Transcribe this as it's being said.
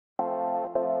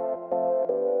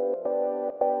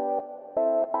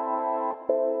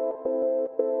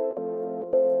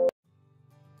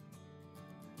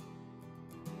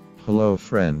Hello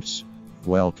friends,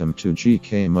 welcome to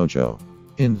GK Mojo.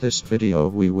 In this video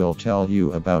we will tell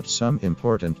you about some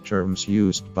important terms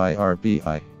used by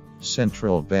RBI,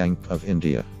 Central Bank of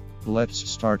India. Let's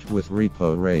start with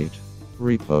repo rate.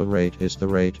 Repo rate is the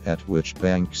rate at which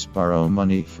banks borrow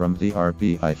money from the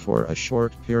RBI for a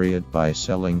short period by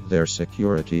selling their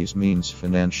securities means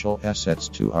financial assets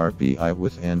to RBI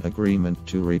with an agreement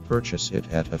to repurchase it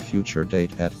at a future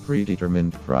date at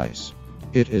predetermined price.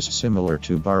 It is similar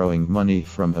to borrowing money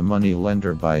from a money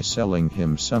lender by selling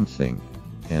him something,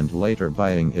 and later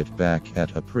buying it back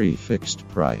at a prefixed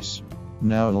price.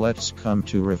 Now let's come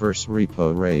to reverse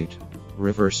repo rate.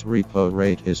 Reverse repo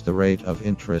rate is the rate of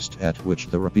interest at which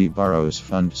the RBI borrows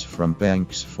funds from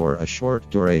banks for a short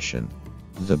duration.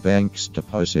 The banks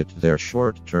deposit their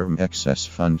short-term excess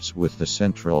funds with the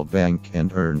central bank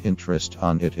and earn interest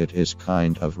on it. It is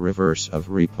kind of reverse of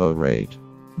repo rate.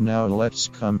 Now let's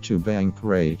come to bank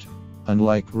rate.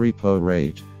 Unlike repo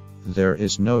rate, there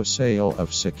is no sale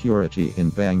of security in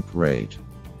bank rate.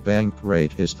 Bank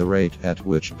rate is the rate at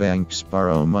which banks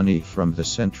borrow money from the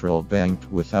central bank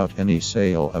without any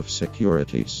sale of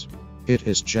securities. It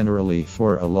is generally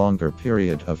for a longer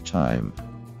period of time.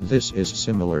 This is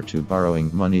similar to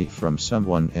borrowing money from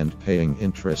someone and paying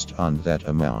interest on that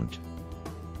amount.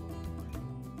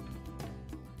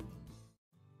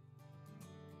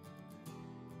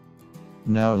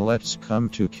 Now let's come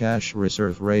to cash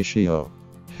reserve ratio.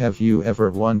 Have you ever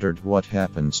wondered what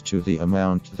happens to the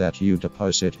amount that you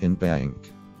deposit in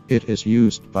bank? It is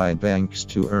used by banks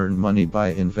to earn money by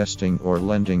investing or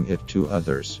lending it to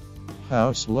others.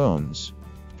 House loans,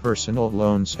 personal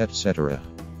loans, etc.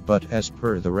 But as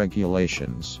per the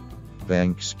regulations,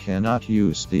 banks cannot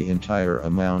use the entire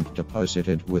amount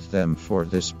deposited with them for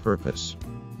this purpose.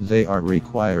 They are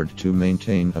required to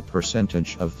maintain a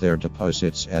percentage of their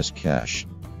deposits as cash.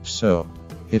 So,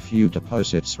 if you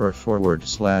deposit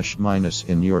SR/-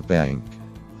 in your bank,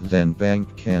 then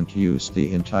bank can't use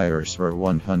the entire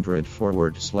SR100/-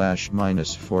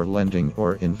 for lending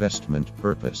or investment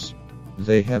purpose.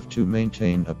 They have to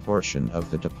maintain a portion of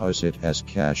the deposit as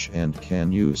cash and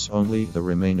can use only the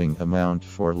remaining amount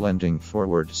for lending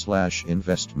 /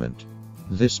 investment.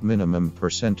 This minimum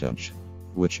percentage,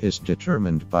 which is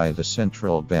determined by the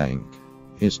central bank,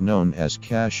 is known as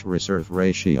cash reserve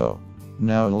ratio.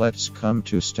 Now let's come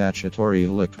to statutory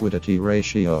liquidity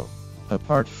ratio.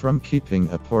 Apart from keeping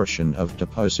a portion of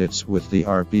deposits with the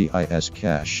RBI as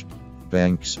cash,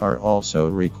 banks are also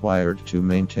required to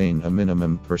maintain a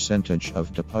minimum percentage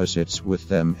of deposits with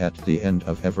them at the end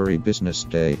of every business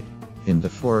day, in the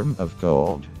form of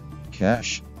gold,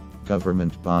 cash,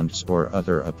 government bonds or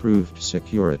other approved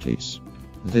securities.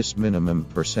 This minimum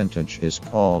percentage is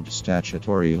called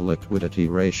statutory liquidity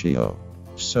ratio.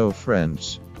 So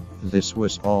friends, this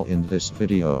was all in this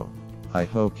video. I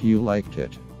hope you liked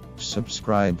it.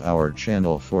 Subscribe our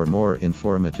channel for more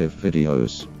informative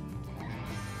videos.